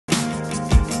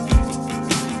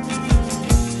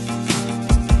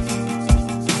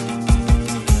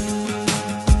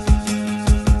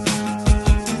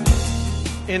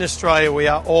In Australia, we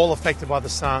are all affected by the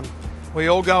sun. We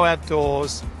all go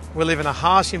outdoors. We live in a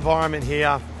harsh environment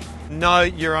here. Know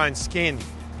your own skin.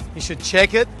 You should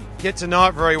check it, get to know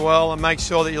it very well, and make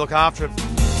sure that you look after it.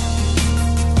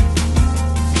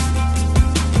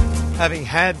 Having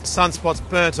had sunspots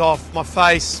burnt off my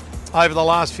face over the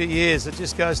last few years, it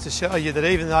just goes to show you that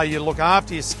even though you look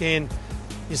after your skin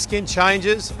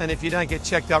changes, and if you don't get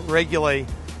checked up regularly,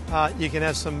 you can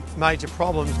have some major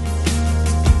problems.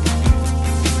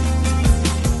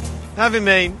 Having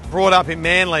been brought up in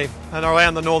Manly and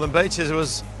around the northern beaches, it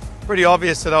was pretty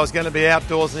obvious that I was going to be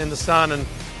outdoors and in the sun, and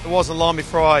it wasn't long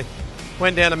before I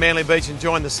went down to Manly Beach and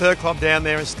joined the surf club down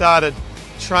there and started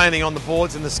training on the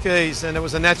boards and the skis, and it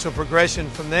was a natural progression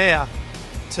from there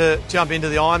to jump into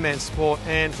the IronMan sport.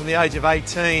 And from the age of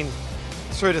 18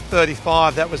 through to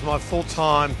 35, that was my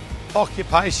full-time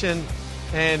occupation,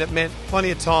 and it meant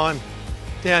plenty of time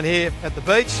down here at the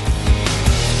beach.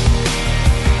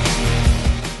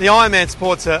 The IronMan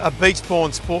sport's a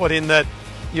beach-borne sport in that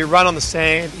you run on the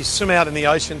sand, you swim out in the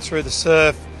ocean through the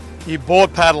surf, you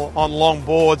board paddle on long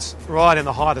boards right in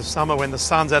the height of summer when the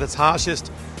sun's at its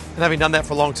harshest. And having done that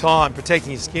for a long time,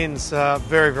 protecting your skin's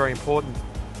very, very important.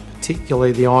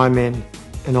 Particularly the Ironmen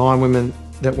and Ironwomen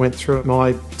that went through at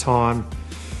my time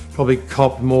probably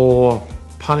copped more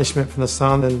punishment from the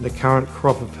sun than the current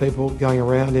crop of people going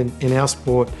around in our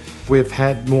sport. We've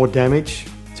had more damage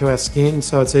to our skin,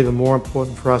 so it's even more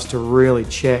important for us to really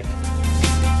check.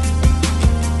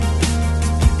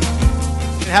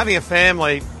 Having a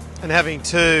family and having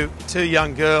two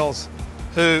young girls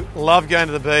who love going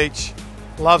to the beach,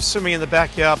 love swimming in the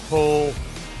backyard pool,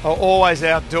 are always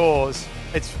outdoors,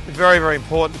 it's very, very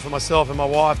important for myself and my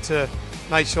wife to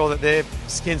make sure that their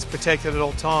skin's protected at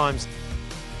all times.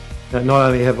 Not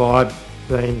only have I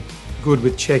been good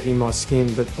with checking my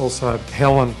skin, but also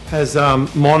Helen has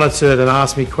monitored and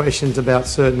asked me questions about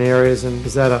certain areas, and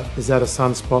is that a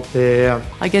sunspot there?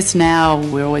 I guess now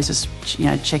we're always just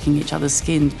checking each other's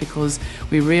skins, because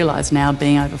we realise now,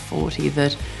 being over 40,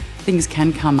 that things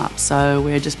can come up, so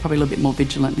we're just probably a little bit more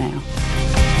vigilant now.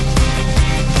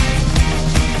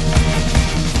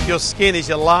 Your skin is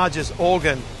your largest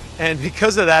organ, and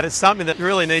because of that, it's something that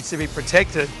really needs to be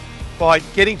protected by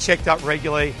getting checked up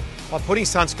regularly, by putting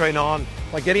sunscreen on,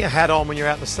 by getting a hat on when you're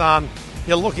out in the sun.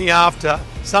 You're looking after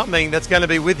something that's going to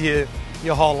be with you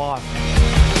your whole life.